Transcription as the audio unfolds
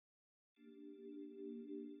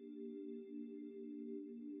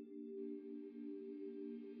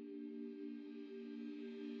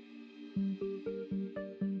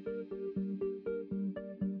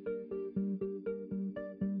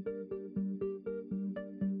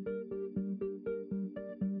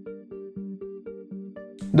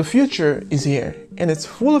The future is here, and it's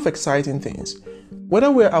full of exciting things. Whether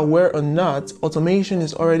we're aware or not, automation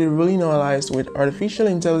is already ruling our lives with artificial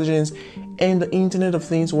intelligence and the Internet of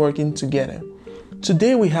Things working together.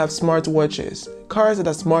 Today we have smartwatches, cars that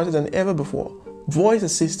are smarter than ever before, voice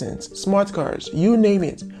assistants, smart cars, you name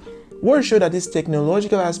it. We're sure that this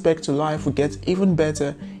technological aspect to life will get even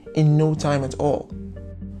better in no time at all.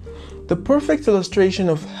 The perfect illustration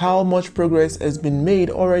of how much progress has been made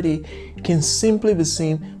already can simply be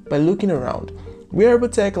seen by looking around. Wearable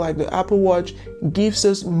tech like the Apple Watch gives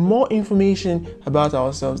us more information about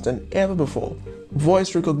ourselves than ever before.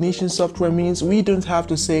 Voice recognition software means we don't have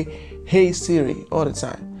to say, "Hey Siri," all the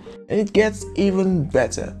time. And it gets even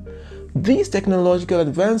better. These technological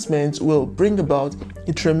advancements will bring about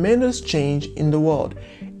a tremendous change in the world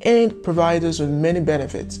and provide us with many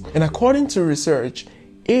benefits. And according to research,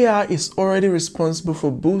 AI is already responsible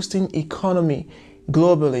for boosting economy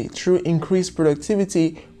globally through increased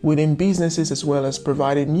productivity within businesses, as well as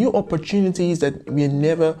providing new opportunities that we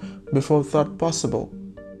never before thought possible.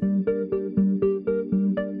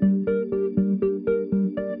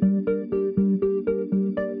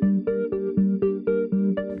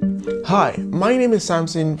 Hi, my name is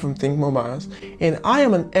Samson from Think Mobiles, and I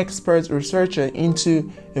am an expert researcher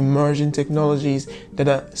into emerging technologies that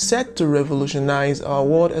are set to revolutionize our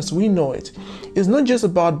world as we know it. It's not just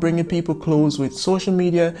about bringing people close with social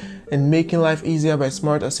media and making life easier by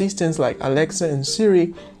smart assistants like Alexa and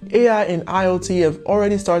Siri. AI and IoT have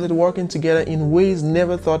already started working together in ways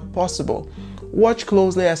never thought possible. Watch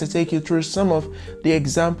closely as I take you through some of the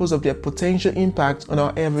examples of their potential impact on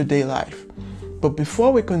our everyday life. But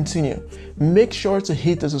before we continue, make sure to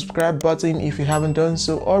hit the subscribe button if you haven't done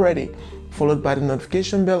so already, followed by the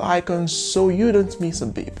notification bell icon so you don't miss a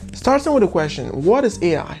beep. Starting with the question, what is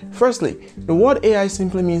AI? Firstly, the word AI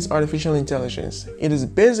simply means artificial intelligence. It is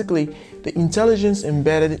basically the intelligence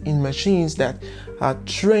embedded in machines that are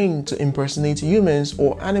trained to impersonate humans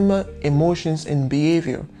or animal emotions and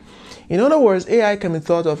behavior. In other words, AI can be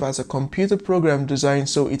thought of as a computer program designed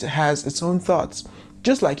so it has its own thoughts,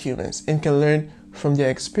 just like humans, and can learn from their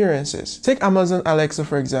experiences. Take Amazon Alexa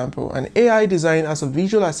for example, an AI designed as a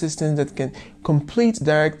visual assistant that can complete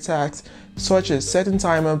direct tasks such as setting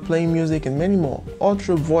timer, playing music, and many more, all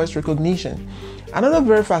through voice recognition. Another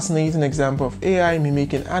very fascinating example of AI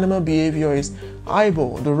mimicking animal behavior is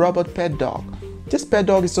Aibo, the robot pet dog. This pet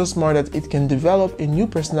dog is so smart that it can develop a new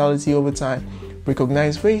personality over time,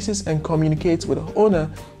 recognize faces, and communicate with the owner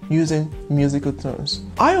using musical tones.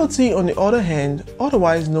 IoT, on the other hand,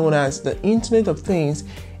 otherwise known as the Internet of Things,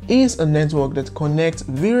 is a network that connects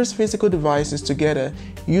various physical devices together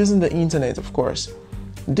using the internet, of course.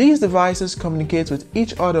 These devices communicate with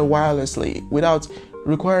each other wirelessly without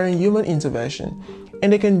requiring human intervention,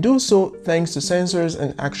 and they can do so thanks to sensors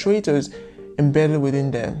and actuators embedded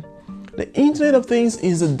within them. The Internet of Things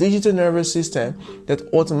is a digital nervous system that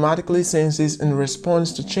automatically senses and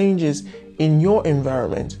responds to changes in your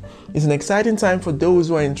environment. It's an exciting time for those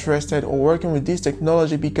who are interested or working with this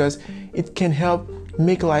technology because it can help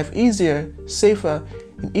make life easier, safer,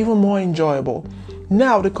 and even more enjoyable.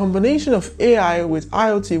 Now, the combination of AI with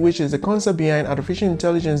IoT, which is the concept behind artificial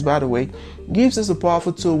intelligence by the way, gives us a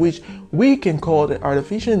powerful tool which we can call the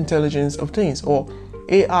artificial intelligence of things, or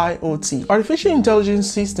AIoT. Artificial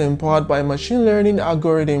intelligence system powered by machine learning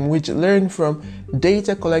algorithm which learn from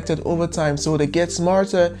data collected over time so they get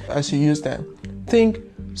smarter as you use them. Think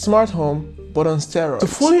smart home but on steroids. To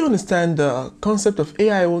fully understand the concept of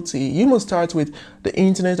AIoT, you must start with the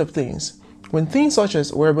Internet of Things. When things such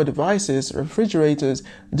as wearable devices, refrigerators,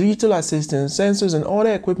 digital assistants, sensors, and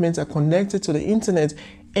other equipment are connected to the internet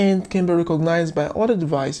and can be recognized by other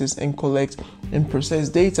devices and collect and process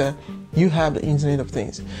data, you have the Internet of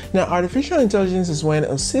Things. Now, artificial intelligence is when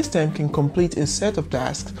a system can complete a set of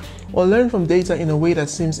tasks or learn from data in a way that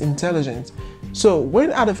seems intelligent. So,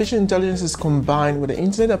 when artificial intelligence is combined with the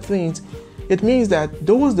Internet of Things, it means that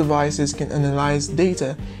those devices can analyze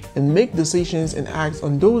data and make decisions and act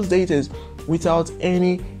on those data without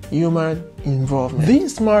any human involvement.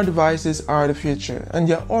 These smart devices are the future, and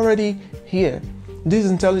they're already here.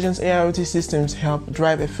 These intelligent AIoT systems help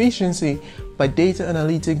drive efficiency by data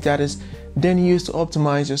analytics that is then used to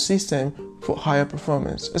optimize your system for higher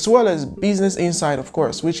performance, as well as business insight, of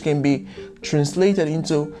course, which can be translated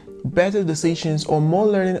into better decisions or more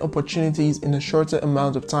learning opportunities in a shorter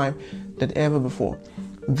amount of time than ever before.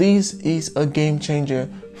 This is a game changer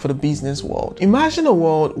for the business world. Imagine a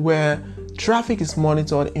world where traffic is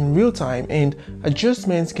monitored in real time and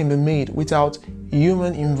adjustments can be made without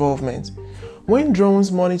human involvement. When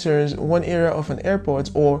drones monitors one area of an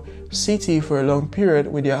airport or city for a long period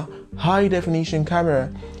with their high-definition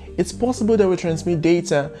camera, It's possible that we transmit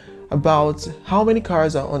data about how many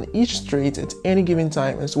cars are on each street at any given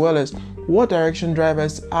time, as well as what direction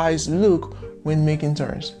drivers' eyes look when making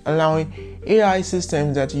turns, allowing AI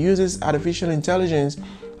systems that uses artificial intelligence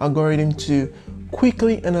algorithm to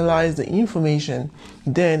quickly analyze the information,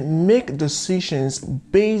 then make decisions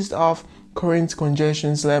based off current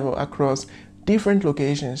congestion level across different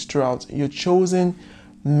locations throughout your chosen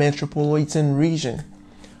metropolitan region.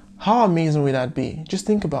 How amazing would that be? Just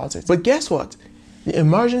think about it. But guess what? The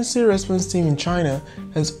emergency response team in China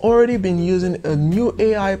has already been using a new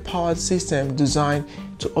AI-powered system designed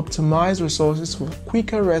to optimize resources for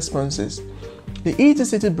quicker responses. The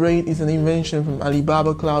ET-City Brain is an invention from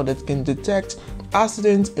Alibaba Cloud that can detect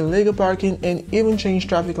accidents, illegal parking, and even change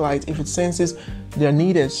traffic lights if it senses they're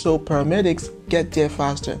needed, so paramedics get there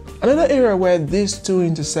faster. Another area where these two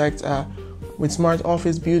intersect are with smart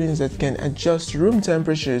office buildings that can adjust room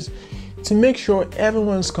temperatures to make sure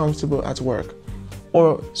everyone's comfortable at work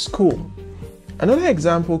or school. Another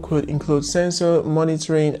example could include sensor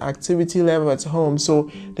monitoring activity level at home, so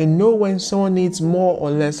they know when someone needs more or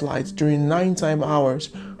less light during nighttime hours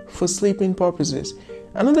for sleeping purposes.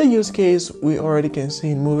 Another use case we already can see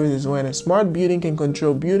in movies is when a smart building can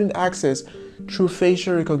control building access through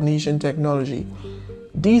facial recognition technology.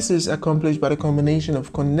 This is accomplished by the combination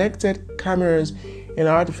of connected cameras and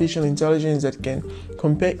artificial intelligence that can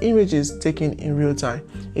compare images taken in real time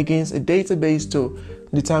against a database to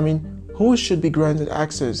determine who should be granted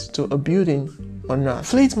access to a building or not.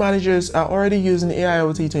 Fleet managers are already using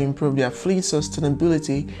IoT to improve their fleet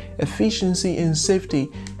sustainability, efficiency, and safety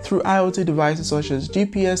through IoT devices such as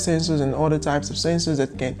GPS sensors and other types of sensors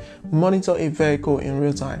that can monitor a vehicle in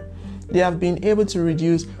real time. They have been able to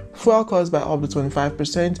reduce fuel costs by up to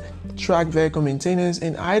 25%, track vehicle maintenance,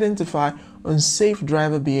 and identify unsafe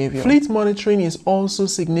driver behavior. Fleet monitoring is also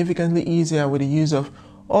significantly easier with the use of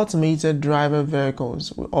automated driver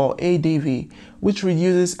vehicles, or ADV, which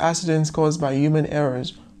reduces accidents caused by human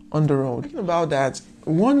errors on the road. Thinking about that,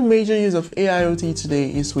 one major use of AIoT today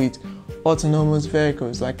is with autonomous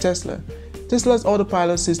vehicles like Tesla. Tesla's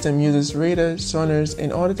autopilot system uses radar, sonars,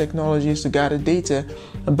 and other technologies to gather data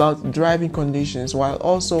about driving conditions, while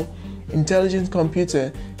also intelligent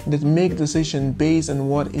computer that make decisions based on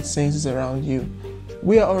what it senses around you.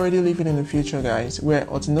 We are already living in the future, guys, where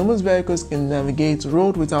autonomous vehicles can navigate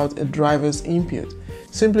road without a driver's input.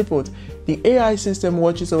 Simply put, the AI system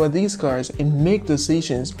watches over these cars and make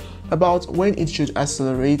decisions about when it should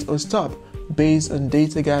accelerate or stop based on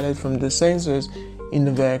data gathered from the sensors in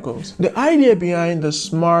the vehicles. The idea behind the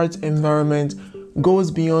smart environment goes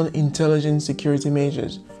beyond intelligent security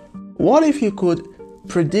measures. What if you could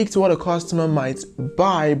predict what a customer might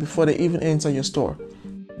buy before they even enter your store?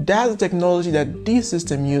 That's the technology that this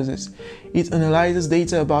system uses. It analyzes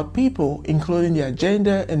data about people, including their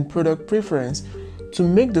gender and product preference, to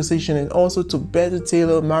make decisions and also to better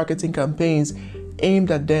tailor marketing campaigns aimed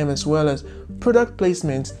at them, as well as product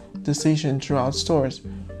placement decisions throughout stores,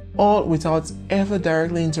 all without ever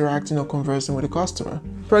directly interacting or conversing with the customer.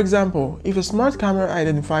 For example, if a smart camera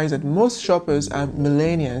identifies that most shoppers are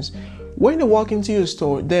millennials, when they walk into your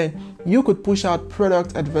store, then you could push out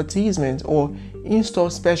product advertisements or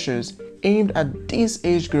in-store specials aimed at this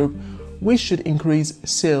age group, which should increase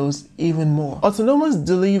sales even more. Autonomous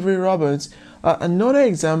delivery robots are another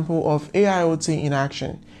example of AIoT in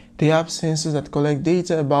action. They have sensors that collect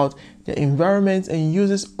data about their environment and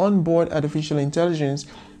uses onboard artificial intelligence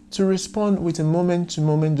to respond with a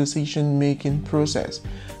moment-to-moment decision-making process,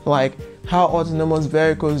 like how autonomous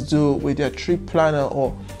vehicles do with their trip planner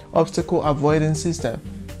or obstacle avoidance system.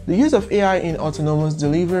 The use of AI in autonomous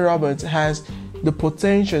delivery robots has the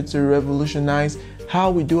potential to revolutionize how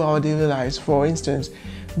we do our daily lives. For instance,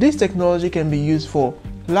 this technology can be used for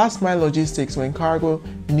last-mile logistics when cargo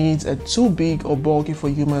needs are too big or bulky for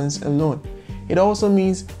humans alone. It also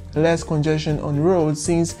means less congestion on roads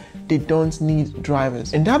since they don't need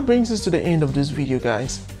drivers. And that brings us to the end of this video,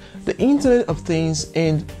 guys. The Internet of Things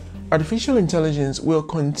and artificial intelligence will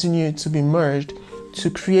continue to be merged to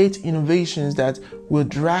create innovations that will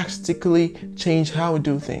drastically change how we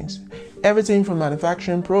do things. Everything from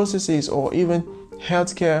manufacturing processes or even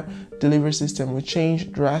healthcare delivery system will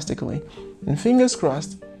change drastically. And fingers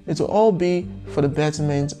crossed, it will all be for the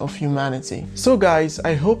betterment of humanity. So guys,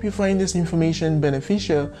 I hope you find this information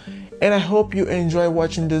beneficial, and I hope you enjoy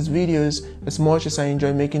watching these videos as much as I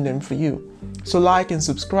enjoy making them for you. So like and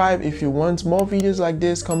subscribe if you want more videos like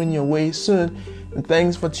this coming your way soon. And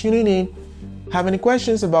thanks for tuning in. Have any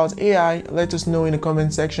questions about AI, let us know in the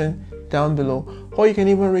comment section down below, or you can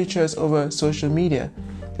even reach us over social media.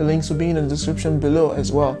 The links will be in the description below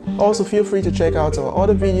as well. Also, feel free to check out our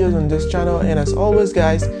other videos on this channel, and as always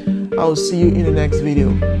guys, I will see you in the next video.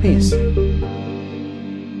 Peace.